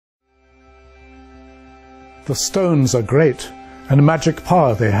the stones are great and a magic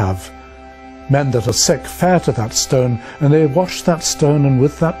power they have. Men that are sick fare to that stone, and they wash that stone, and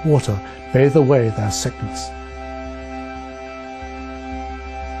with that water bathe away their sickness.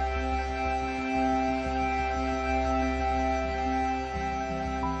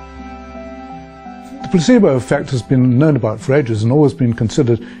 The placebo effect has been known about for ages and always been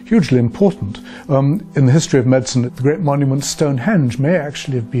considered hugely important. In the history of medicine, the great monument Stonehenge may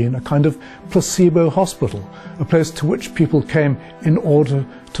actually have been a kind of placebo hospital, a place to which people came in order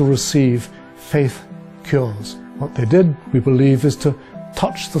to receive faith cures. What they did, we believe, is to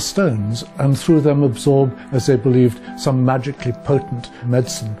touch the stones and through them absorb, as they believed, some magically potent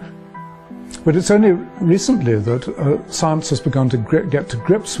medicine. But it's only recently that science has begun to get to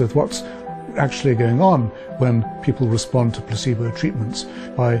grips with what's actually going on when people respond to placebo treatments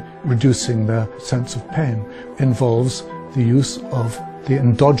by reducing their sense of pain. It involves the use of the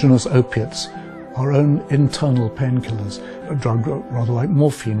endogenous opiates, our own internal painkillers, a drug rather like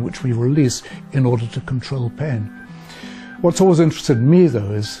morphine, which we release in order to control pain. What's always interested me,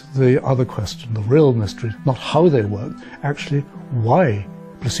 though, is the other question, the real mystery, not how they work, actually why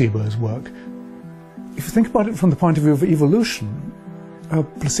placebos work. If you think about it from the point of view of evolution, a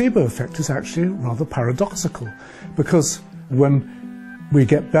placebo effect is actually rather paradoxical, because when we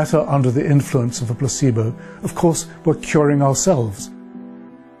get better under the influence of a placebo, of course we're curing ourselves.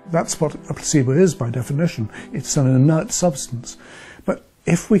 That's what a placebo is by definition. It's an inert substance. But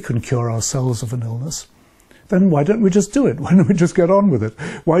if we can cure ourselves of an illness, then why don't we just do it? Why don't we just get on with it?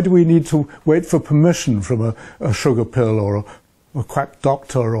 Why do we need to wait for permission from a sugar pill or a quack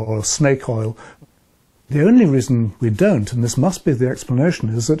doctor or a snake oil? The only reason we don't, and this must be the explanation,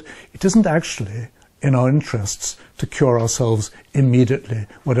 is that it isn't actually in our interests to cure ourselves immediately,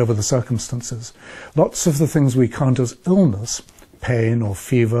 whatever the circumstances. Lots of the things we count as illness, pain or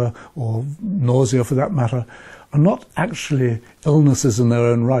fever or nausea for that matter, are not actually illnesses in their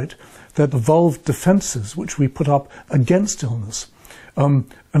own right. They're evolved defenses which we put up against illness. And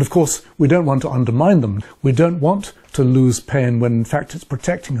of course, we don't want to undermine them. We don't want to lose pain when in fact it's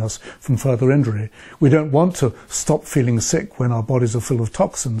protecting us from further injury. We don't want to stop feeling sick when our bodies are full of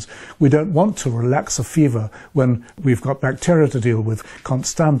toxins. We don't want to relax a fever when we've got bacteria to deal with, can't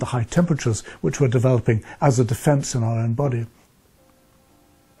stand the high temperatures which we're developing as a defense in our own body.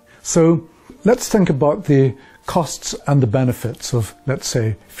 So let's think about the costs and the benefits of, let's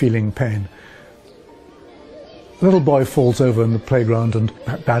say, feeling pain. A little boy falls over in the playground and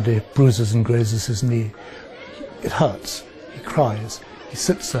badly bruises and grazes his knee. It hurts. He cries. He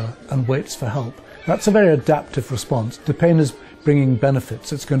sits there and waits for help. That's a very adaptive response. The pain is bringing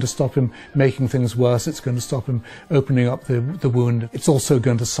benefits. It's going to stop him making things worse. It's going to stop him opening up the wound. It's also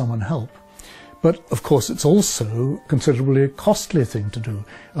going to summon help. But of course it's also considerably a costly thing to do.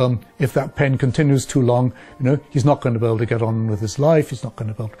 If that pain continues too long, he's not going to be able to get on with his life, he's not going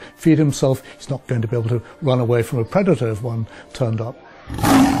to be able to feed himself, he's not going to be able to run away from a predator if one turned up.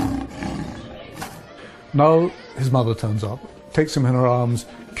 Now his mother turns up, takes him in her arms,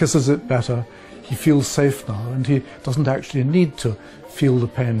 kisses it better, he feels safe now, and he doesn't actually need to feel the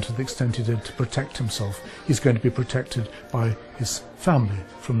pain to the extent he did to protect himself. He's going to be protected by his family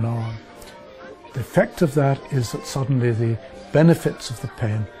from now on. The effect of that is that suddenly the benefits of the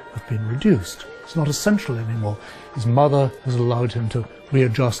pain have been reduced. It's not essential anymore. His mother has allowed him to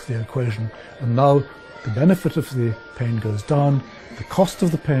readjust the equation, and now the benefit of the pain goes down, the cost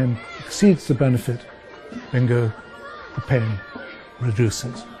of the pain exceeds the benefit, bingo, the pain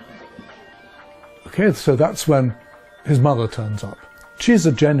reduces. Okay, so that's when his mother turns up. She's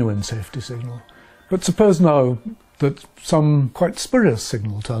a genuine safety signal. But suppose now that some quite spurious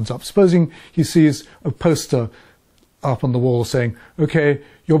signal turns up. Supposing he sees a poster up on the wall saying, okay,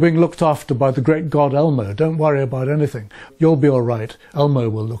 you're being looked after by the great god Elmo, don't worry about anything, you'll be all right, Elmo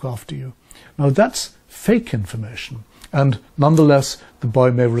will look after you. Now that's fake information, and nonetheless the boy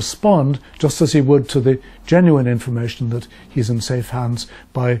may respond just as he would to the genuine information that he's in safe hands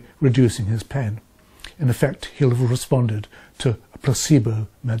by reducing his pain. In effect, he'll have responded to a placebo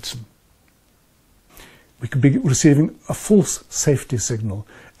medicine. We could be receiving a false safety signal,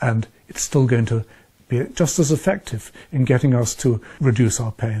 and it's still going to be just as effective in getting us to reduce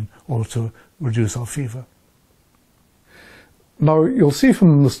our pain or to reduce our fever. Now, you'll see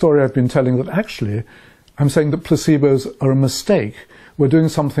from the story I've been telling that actually I'm saying that placebos are a mistake. We're doing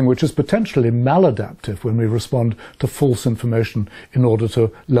something which is potentially maladaptive when we respond to false information in order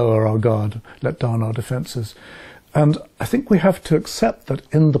to lower our guard, let down our defenses. And I think we have to accept that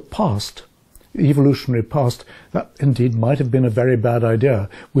in the past, evolutionary past, that indeed might have been a very bad idea.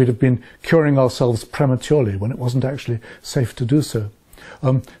 We'd have been curing ourselves prematurely when it wasn't actually safe to do so.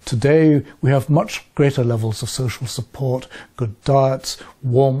 Today we have much greater levels of social support, good diets,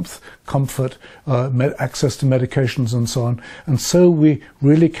 warmth, comfort, access to medications and so on, and so we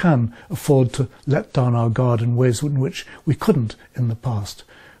really can afford to let down our guard in ways in which we couldn't in the past.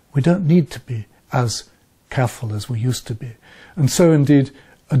 We don't need to be as careful as we used to be. And so indeed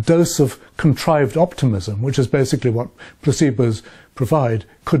a dose of contrived optimism, which is basically what placebos provide,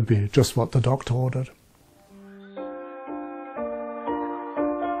 could be just what the doctor ordered.